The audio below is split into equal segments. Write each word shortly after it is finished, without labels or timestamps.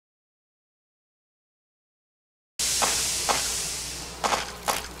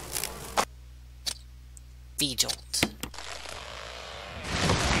V-Jolt.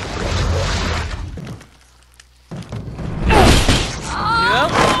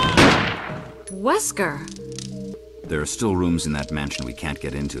 Wesker! There are still rooms in that mansion we can't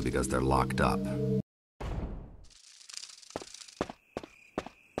get into because they're locked up.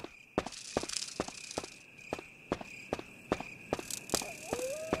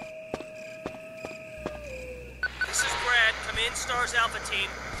 This is Brad. Come in, Stars Alpha Team.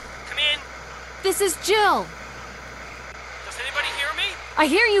 Come in. This is Jill! Does anybody hear me? I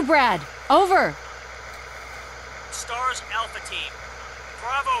hear you, Brad! Over! Stars Alpha Team.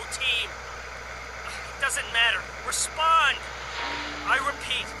 Bravo Team. It doesn't matter. Respond! I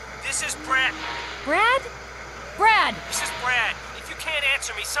repeat, this is Brad. Brad? Brad! This is Brad. If you can't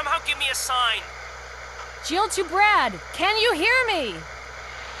answer me, somehow give me a sign. Jill to Brad! Can you hear me?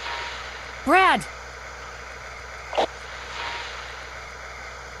 Brad!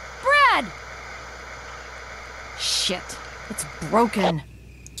 Brad! Shit. It's broken.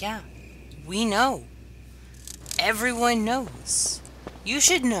 Yeah, we know. Everyone knows. You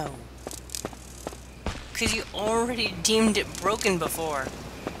should know. Because you already deemed it broken before.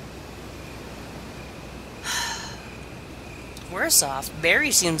 Worse off,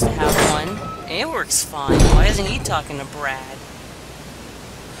 Barry seems to have one, and it works fine. Why isn't he talking to Brad?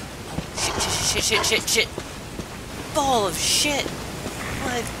 Oh, shit. Ball of shit.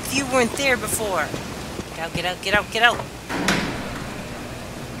 What if you weren't there before? Get out.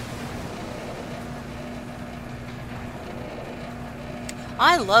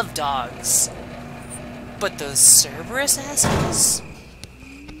 I love dogs. But those Cerberus assholes?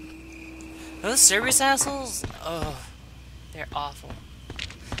 Those Cerberus assholes? Oh, they're awful.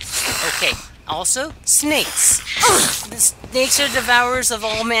 Okay, also, snakes. The snakes are devourers of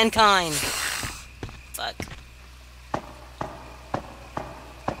all mankind. Fuck.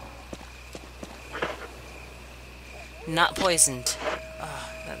 Not poisoned. Oh,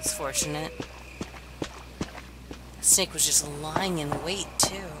 that's fortunate. The snake was just lying in wait,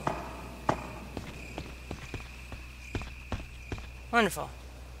 too. Wonderful.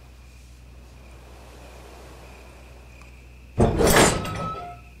 Oh,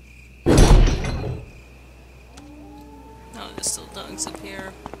 there's still dogs up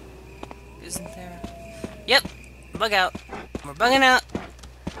here. Isn't there? Yep. Bug out. We're bugging out.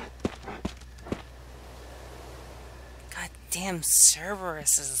 Goddamn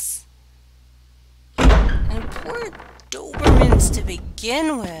Cerberuses. And poor Dobermans to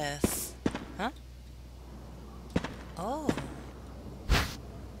begin with. Huh? Oh.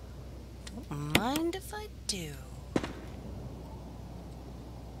 Don't mind if I do.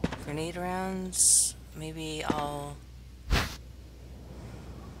 Grenade rounds. Maybe I'll...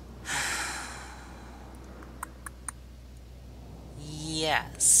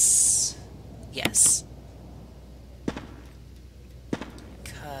 Yes.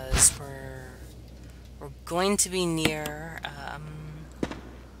 Because we're going to be near,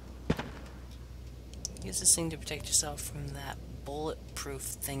 use this thing to protect yourself from that bulletproof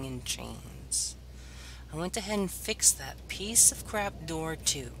thing in chains. I went ahead and fixed that piece of crap door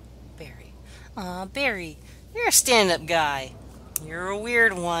too. Barry. Aw, Barry, you're a stand-up guy. You're a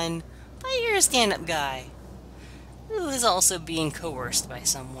weird one, but you're a stand-up guy. Who is also being coerced by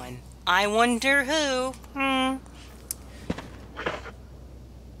someone. I wonder who.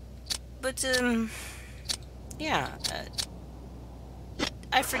 But, yeah.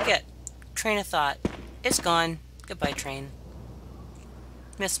 I forget. Train of thought. It's gone. Goodbye, train.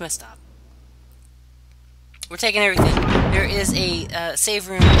 Missed my stop. We're taking everything. There is a save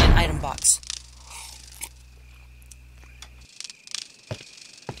room and item box.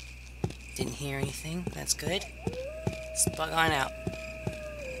 Didn't hear anything. That's good. Let's bug on out.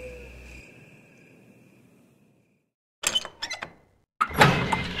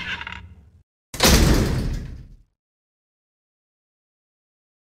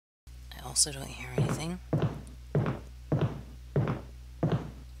 I also don't hear anything.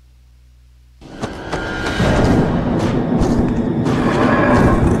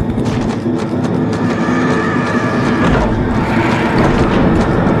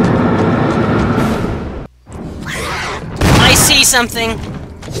 I see something.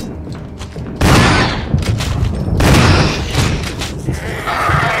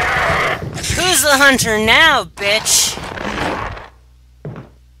 Who's the hunter now, bitch?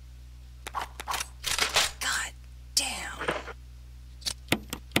 God damn.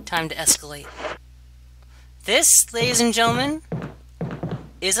 Time to escalate. This, ladies and gentlemen,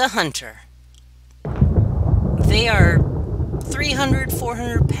 is a hunter. They are 300,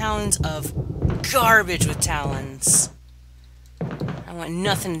 400 pounds of garbage with talons. I want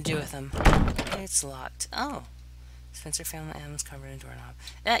nothing to do with them. It's locked. Oh. Spencer found the items covered in a doorknob.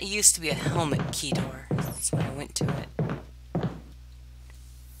 That used to be a helmet key door. That's why I went to it.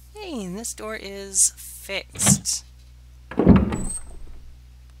 Hey, and this door is fixed. Oh,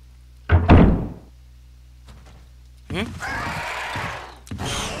 you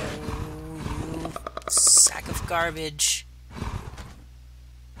sack of garbage.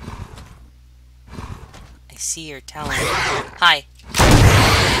 I see your talent. Hi.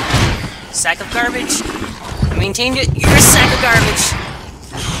 Sack of garbage. I maintained it. You're a sack of garbage.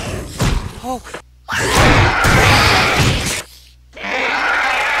 Oh.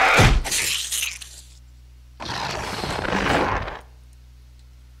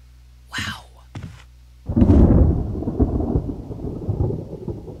 Wow.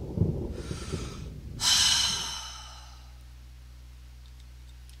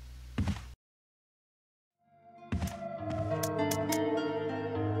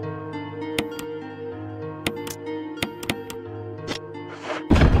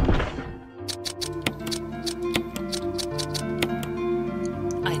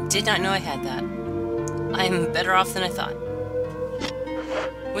 I did not know I had that. I'm better off than I thought.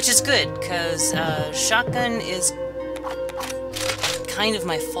 Which is good, because shotgun is kind of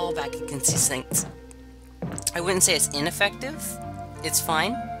my fallback against these things. I wouldn't say it's ineffective. It's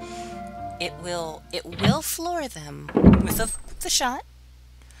fine. It will floor them with the shot.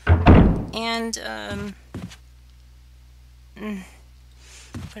 And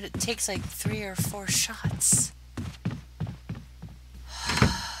but it takes like 3 or 4 shots.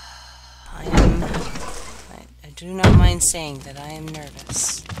 I do not mind saying that I am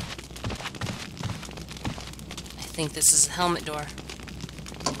nervous. I think this is a helmet door.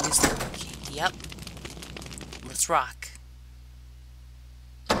 Use the key. Yep. Let's rock.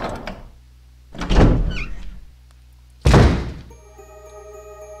 Oh,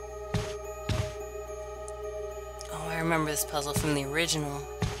 I remember this puzzle from the original.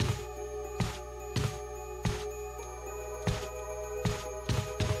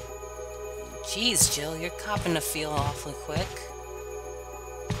 Jeez, Jill, you're copping to feel awfully quick.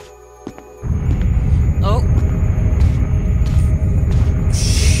 Oh!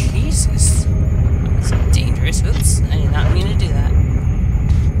 Jesus. That's dangerous. Oops, I did not mean to do that.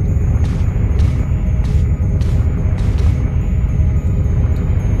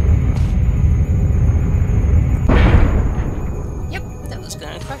 Yep, that was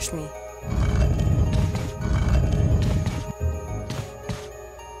gonna crush me.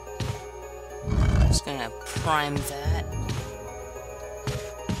 Just gonna prime that.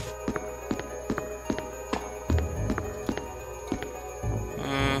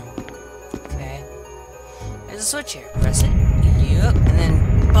 Okay. There's a switch here. Press it. Yep. And then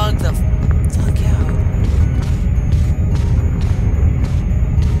bug the fuck out.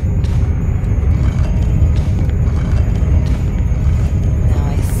 Now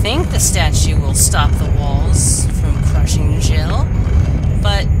I think the statue will stop the walls from crushing Jill,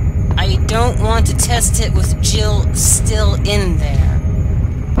 but I don't want to test it with Jill still in there.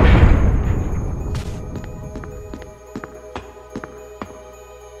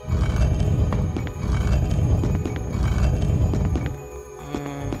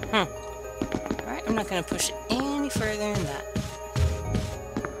 Alright, I'm not going to push it any further than that.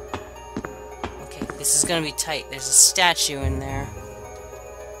 Okay, this is going to be tight. There's a statue in there.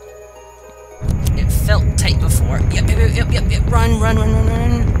 It felt tight before. Yep. Run.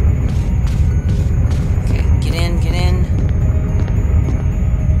 Okay, get in.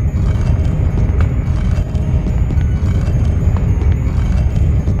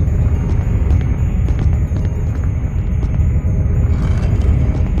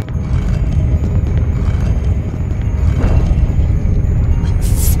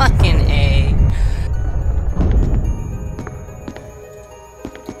 Fucking A.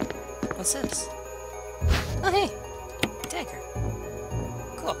 What's this? Oh, hey. Dagger.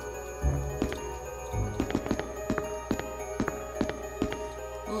 Cool.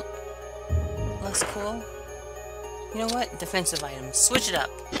 Less cool. You know what? Defensive items. Switch it up.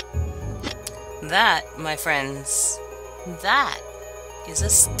 That, my friends, that is a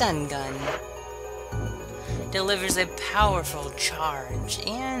stun gun. Delivers a powerful charge,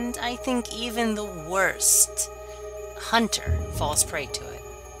 and I think even the worst hunter falls prey to it.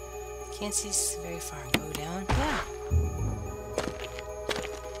 Can't see very far and go down. Yeah.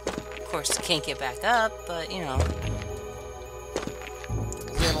 Of course, can't get back up, but you know,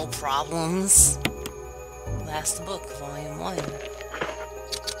 little problems. Last book, volume 1.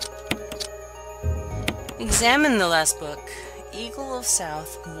 Examine the last book. Eagle of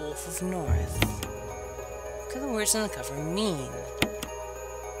South, Wolf of North. What do the words on the cover mean?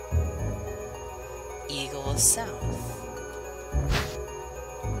 Eagle South.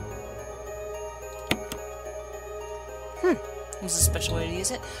 There's a special way to use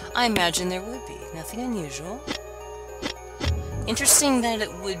it. I imagine there would be. Nothing unusual. Interesting that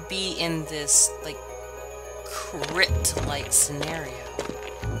it would be in this, like, crypt-like scenario.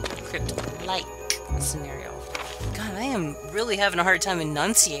 Crypt-like scenario. God, I am really having a hard time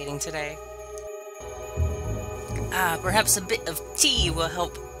enunciating today. Perhaps a bit of tea will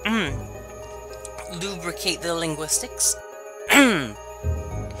help lubricate the linguistics. Here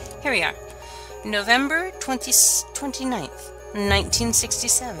we are. November 29th,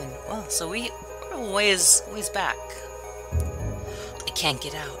 1967. Well, so we're ways back. I can't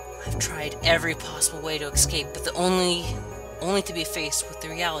get out. I've tried every possible way to escape, but only to be faced with the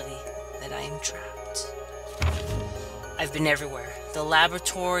reality that I am trapped. I've been everywhere. The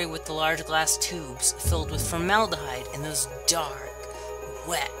laboratory with the large glass tubes filled with formaldehyde and those dark,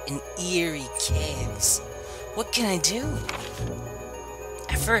 wet, and eerie caves. What can I do?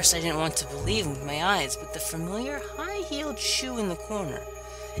 At first, I didn't want to believe with my eyes, but the familiar high-heeled shoe in the corner,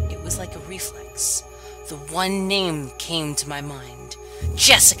 it was like a reflex. The one name came to my mind.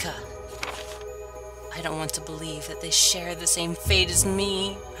 Jessica! I don't want to believe that they share the same fate as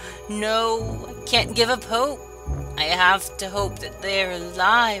me. No, I can't give up hope. I have to hope that they're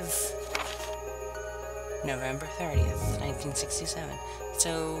alive. November 30th, 1967.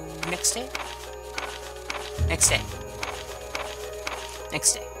 So, next day? Next day.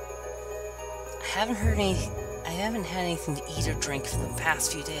 Next day. I haven't had anything to eat or drink for the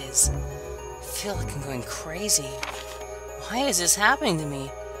past few days. I feel like I'm going crazy. Why is this happening to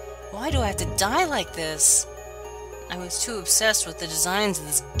me? Why do I have to die like this? I was too obsessed with the designs of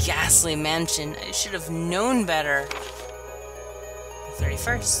this ghastly mansion. I should have known better. The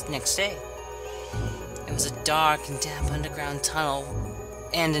 31st, next day. It was a dark and damp underground tunnel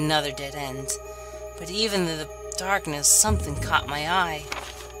and another dead end. But even in the darkness, something caught my eye.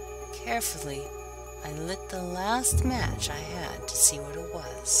 Carefully, I lit the last match I had to see what it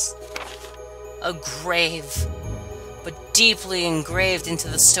was. A grave. But deeply engraved into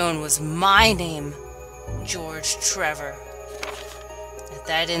the stone was my name, George Trevor. At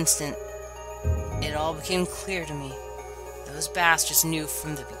that instant, it all became clear to me. Those bastards knew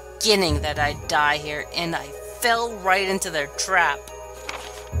from the beginning that I'd die here, and I fell right into their trap.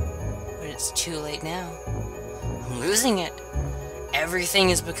 But it's too late now. I'm losing it. Everything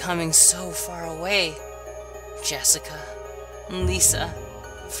is becoming so far away. Jessica, Lisa,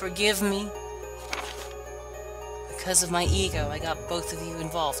 forgive me. Because of my ego, I got both of you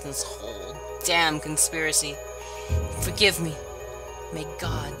involved in this whole damn conspiracy. Forgive me. May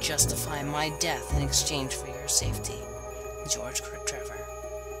God justify my death in exchange for your safety. George Trevor.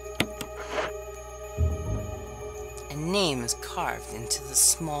 A name is carved into the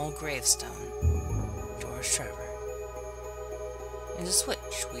small gravestone. George Trevor. There's a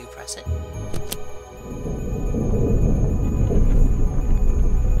switch. Will you press it?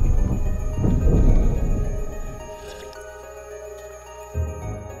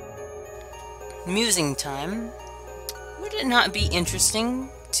 Musing time. Would it not be interesting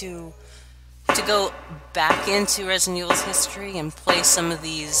to go back into Resident Evil's history and play some of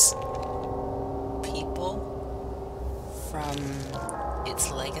these people from its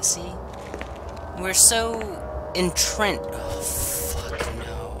legacy? We're so entrenched. Oh, fuck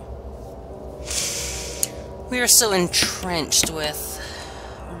no. We are so entrenched with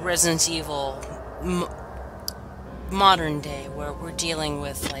Resident Evil modern day, where we're dealing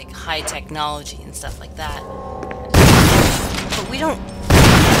with like high technology and stuff like that. But we don't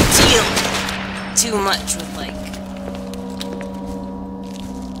deal too much with like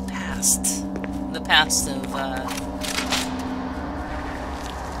the past of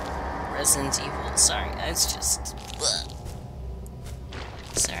Resident Evil. Sorry, it's just bleh.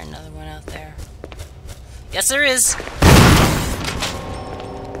 Is there another one out there? Yes, there is.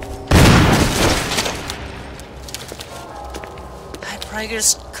 I probably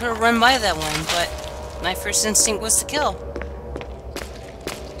just could have run by that one, but my first instinct was to kill.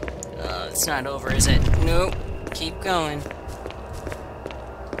 It's not over, is it? Nope. Keep going.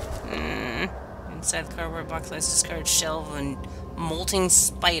 Inside the cardboard box lies a discarded shell of a molting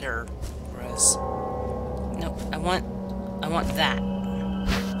spider. Gross. Nope. I want that.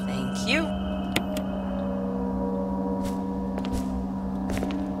 Thank you.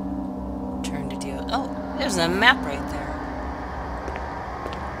 Turn to deal. Oh, there's a map right there.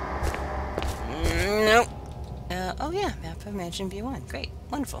 Nope. Oh yeah, map of Mansion B1. Great.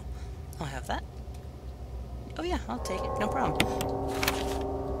 Wonderful. I'll have that. Oh yeah, I'll take it. No problem.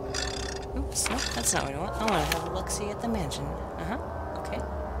 Oops, no, that's not what I want. I want to have a look-see at the mansion. Okay,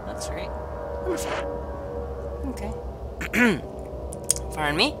 that's right. Okay.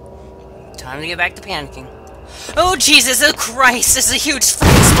 Pardon me? Time to get back to panicking. Oh, Jesus! Oh, Christ! This is a huge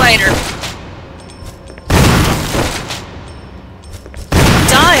fucking spider!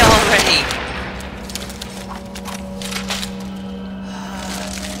 Die already!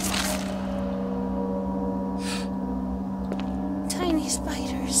 Tiny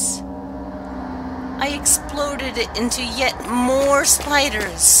spiders. I exploded it into yet more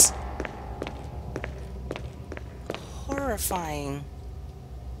spiders. Horrifying.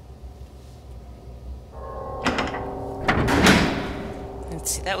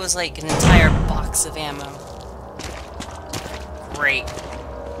 Let's see, that was like an entire box of ammo. Great.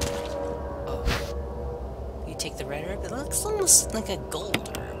 Oh. You take the red herb? It looks almost like a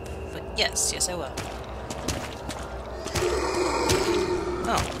gold herb. But yes, yes I will.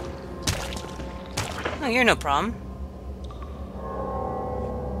 Oh. Oh, you're no problem.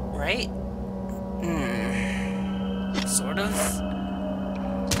 Right? Sort of.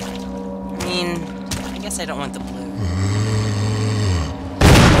 I mean, I guess I don't want the blue.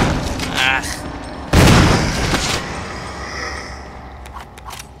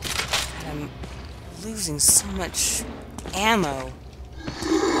 I'm losing so much ammo.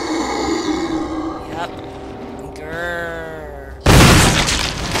 Yep. Grrr.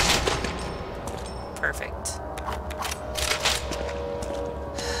 Perfect.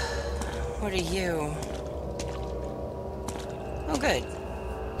 What are you? Oh, good.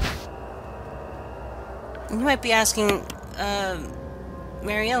 You might be asking,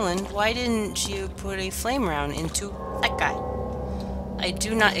 Mary Ellen, why didn't you put a flame round into that guy? I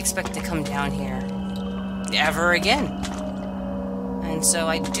do not expect to come down here ever again. And so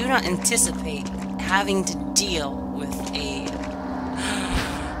I do not anticipate having to deal with a...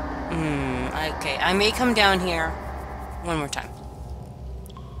 okay, I may come down here one more time.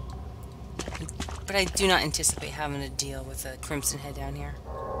 But I do not anticipate having to deal with a Crimson Head down here.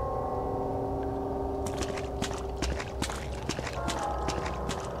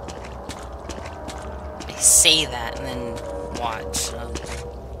 I say that and then watch.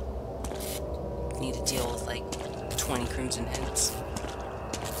 Need to deal with like 20 Crimson Heads.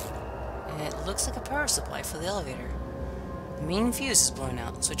 And it looks like a power supply for the elevator. The main fuse is blown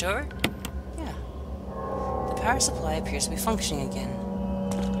out. Switch over? Yeah. The power supply appears to be functioning again.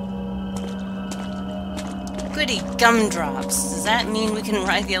 Goody gumdrops. Does that mean we can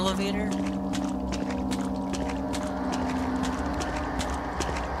ride the elevator?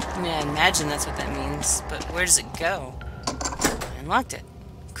 I mean, I imagine that's what that means, but where does it go? I unlocked it.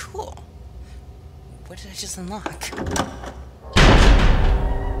 Cool. What did I just unlock?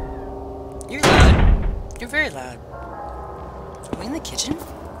 You're loud. You're very loud. Are we in the kitchen?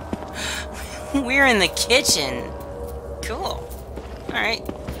 We're in the kitchen. Cool. Alright.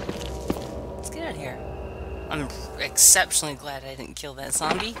 Let's get out of here. I'm exceptionally glad I didn't kill that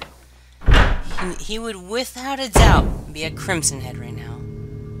zombie. He would, without a doubt, be a Crimson Head right now.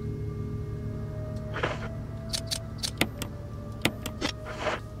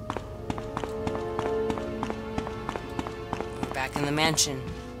 We're back in the mansion.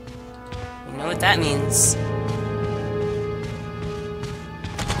 You know what that means.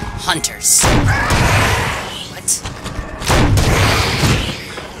 Hunters. What?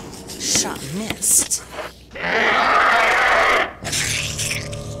 Shot missed.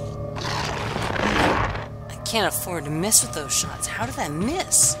 I can't afford to miss with those shots. How did that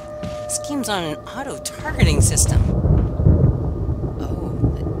miss? This game's on an auto-targeting system. Oh,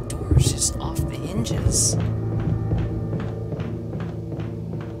 the door's just off the hinges.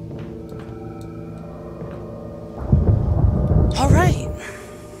 Alright.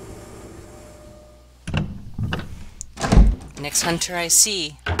 Next hunter I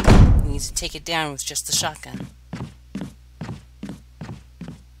see needs to take it down with just the shotgun.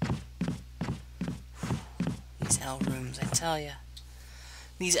 These L rooms, I tell ya.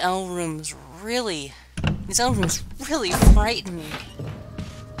 These L rooms really frighten me.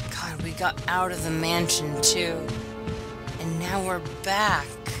 God, we got out of the mansion too. And now we're back.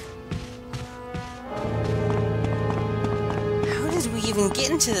 How did we even get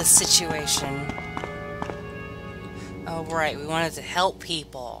into this situation? Oh, right, we wanted to help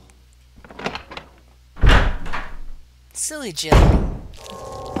people. Silly Jill.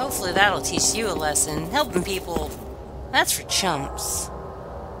 Hopefully that'll teach you a lesson. Helping people, that's for chumps.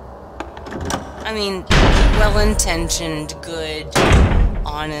 I mean, well-intentioned, good,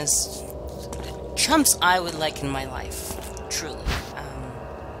 honest chumps I would like in my life. Truly.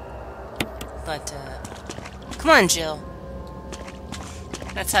 Come on, Jill.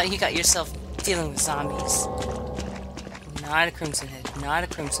 That's how you got yourself dealing with zombies. Not a Crimson Head. Not a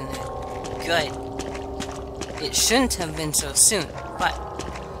Crimson Head. Good. It shouldn't have been so soon, but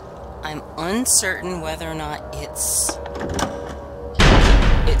I'm uncertain whether or not it's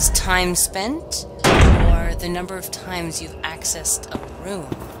time spent or the number of times you've accessed a room.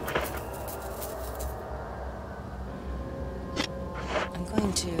 I'm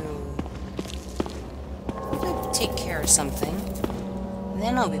going to take care of something, and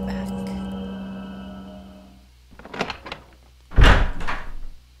then I'll be back.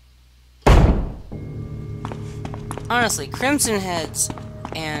 Honestly, Crimson Heads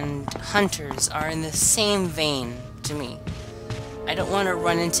and Hunters are in the same vein to me. I don't want to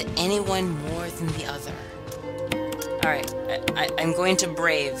run into anyone more than the other. Alright, I'm going to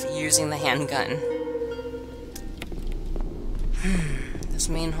brave using the handgun. This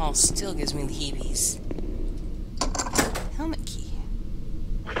main hall still gives me the heebies. Helmet key.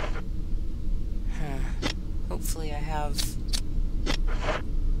 Hopefully I have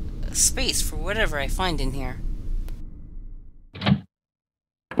a space for whatever I find in here.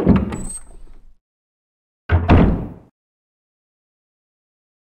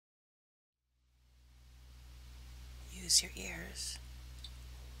 Use your ears.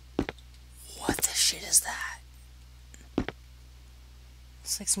 What the shit is that?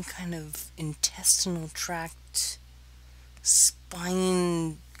 It's like some kind of intestinal tract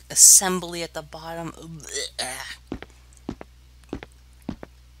spine assembly at the bottom.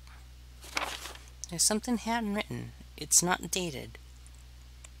 There's something handwritten. It's not dated.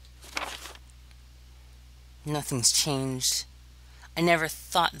 Nothing's changed. I never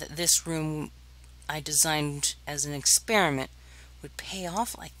thought that this room I designed as an experiment would pay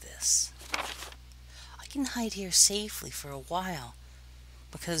off like this. I can hide here safely for a while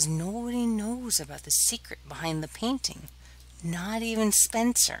because nobody knows about the secret behind the painting. Not even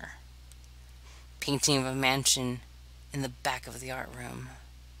Spencer. Painting of a mansion in the back of the art room.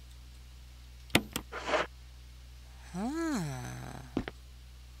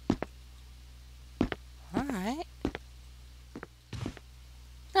 Alright.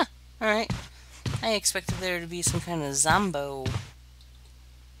 Alright. I expected there to be some kind of Zombo.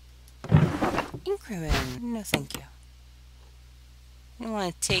 Increment. No, thank you. I don't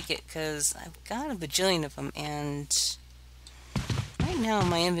want to take it because I've got a bajillion of them, and right now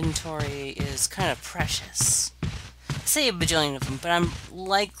my inventory is kind of precious. I say a bajillion of them, but I'm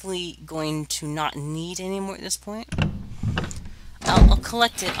likely going to not need any more at this point. I'll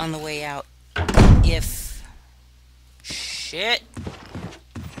collect it on the way out if... Shit!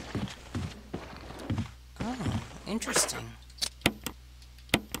 Oh, interesting.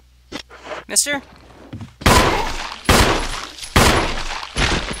 Mister?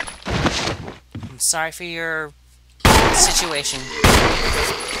 I'm sorry for your situation.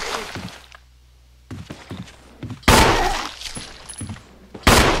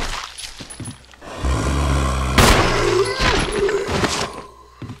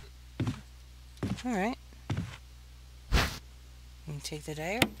 Alright. You take the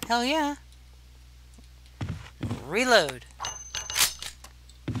dagger? Hell yeah. Reload.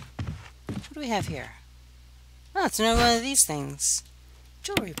 What do we have here? Oh, it's another one of these things.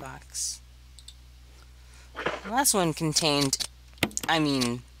 Jewelry box. The last one contained,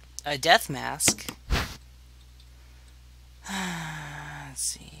 a death mask. Let's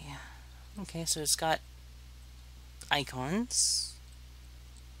see. Okay, so it's got icons.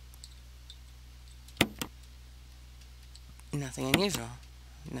 Nothing unusual.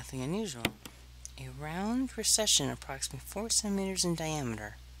 Nothing unusual. A round recession approximately 4 centimeters in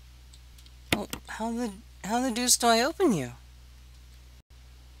diameter. Oh, how the deuce do I open you?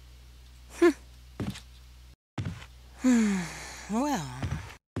 Well,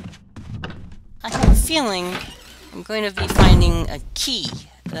 I have a feeling I'm going to be finding a key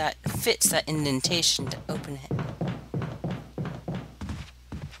that fits that indentation to open it.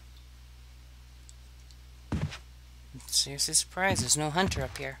 I'm seriously surprised there's no hunter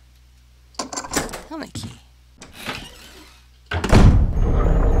up here. Helmet key.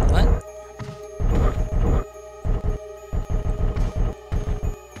 What?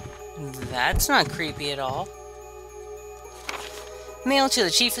 That's not creepy at all. Mail to the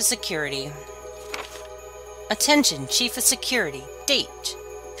Chief of Security. Attention, Chief of Security. Date,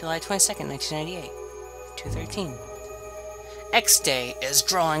 July 22nd, 1998. 2:13. X Day is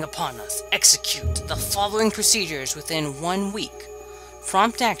drawing upon us. Execute the following procedures within 1 week.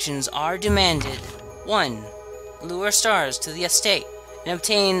 Prompt actions are demanded. 1. Lure stars to the estate and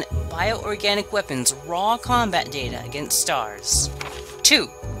obtain bioorganic weapons raw combat data against stars. 2.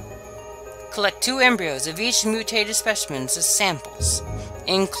 Collect 2 embryos of each mutated specimens as samples.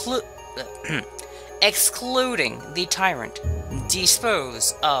 excluding the tyrant.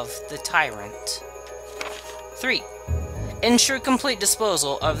 Dispose of the tyrant. 3. Ensure complete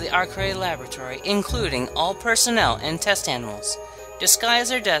disposal of the Arcade laboratory, including all personnel and test animals. Disguise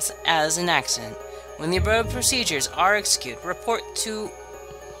their deaths as an accident. When the above procedures are executed, report to...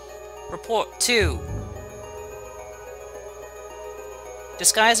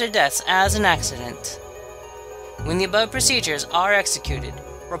 Disguise their deaths as an accident. When the above procedures are executed,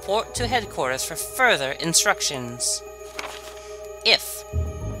 report to headquarters for further instructions. If,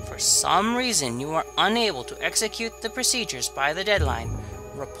 for some reason, you are unable to execute the procedures by the deadline,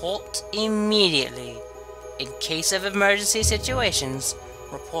 report immediately. In case of emergency situations,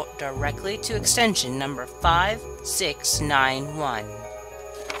 report directly to extension number 5691.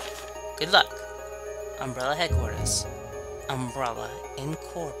 Good luck. Umbrella Headquarters. Umbrella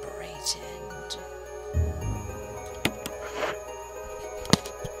Incorporated.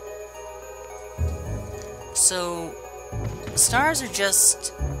 So, stars are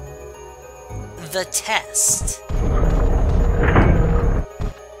just the test.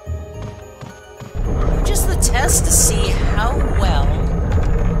 They're just the test to see how well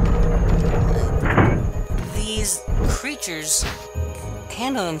these creatures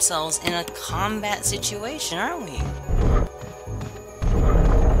handle themselves in a combat situation, aren't we?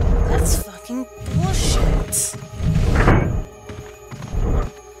 That's fucking bullshit.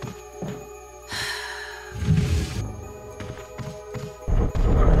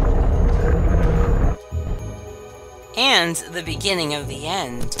 And the beginning of the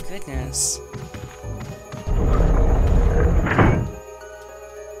end. Goodness.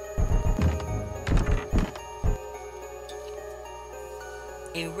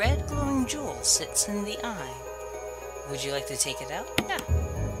 A red glowing jewel sits in the eye. Would you like to take it out? Yeah.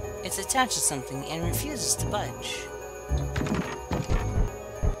 It's attached to something and refuses to budge.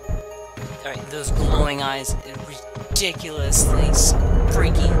 Alright, those glowing eyes are ridiculously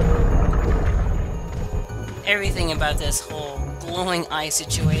freaky. Everything about this whole glowing eye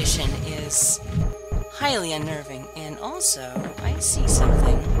situation is highly unnerving. And also, I see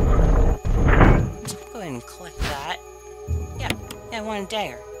something. I'm just gonna go ahead and click that. Yeah, I want a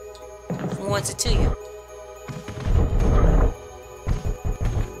dagger. What's it to you?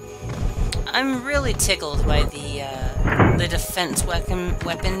 I'm really tickled by the defense weapon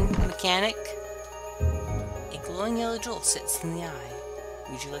mechanic. A glowing yellow jewel sits in the eye.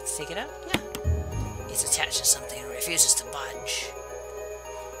 Would you like to take it out? Yeah. It's attached to something and refuses to budge.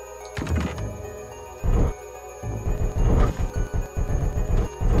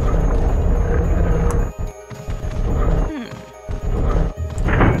 I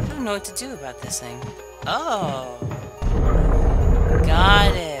don't know what to do about this thing. Oh!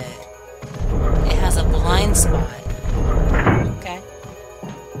 Got it. It has a blind spot. Okay.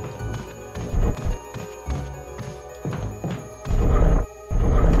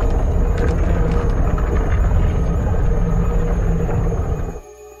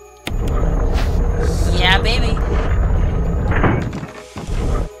 Yeah, baby.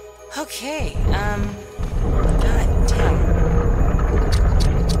 Okay, God damn.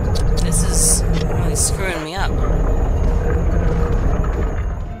 This is really screwing me up.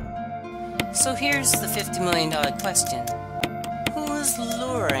 So here's the $50 million question. Who is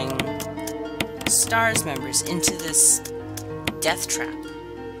luring STARS members into this death trap?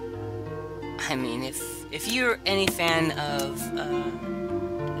 I mean, if you're any fan of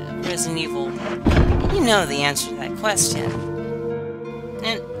Resident Evil, you know the answer to that question.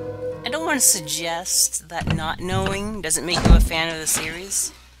 And I don't want to suggest that not knowing doesn't make you a fan of the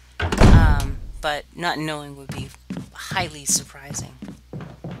series, but not knowing would be highly surprising.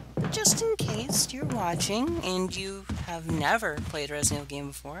 Just in case you're watching and you have never played a Resident Evil game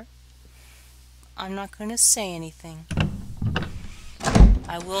before, I'm not going to say anything.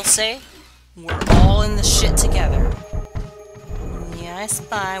 I will say, we're all in the shit together. Yeah, I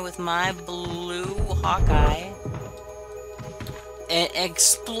spy with my blue Hawkeye an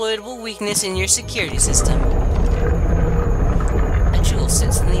exploitable weakness in your security system. A jewel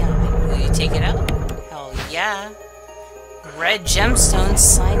sits in the eye. Will you take it out? Hell yeah. Red gemstones,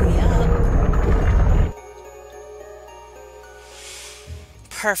 sign me up.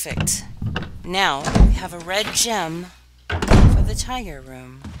 Perfect. Now, we have a red gem for the tiger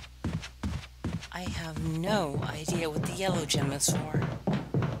room. I have no idea what the yellow gem is for.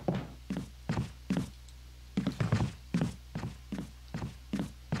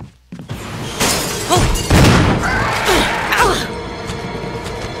 Oh!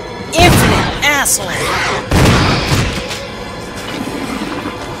 Infinite asshole!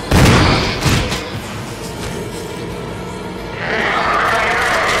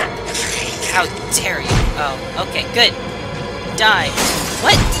 How dare you? Oh, okay, good. Die.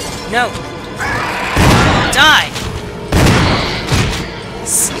 What? No. Die!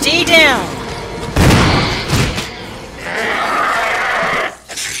 Stay down!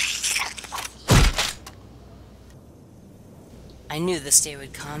 I knew this day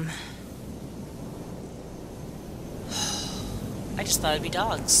would come. I just thought it'd be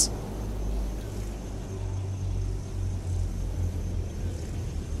dogs.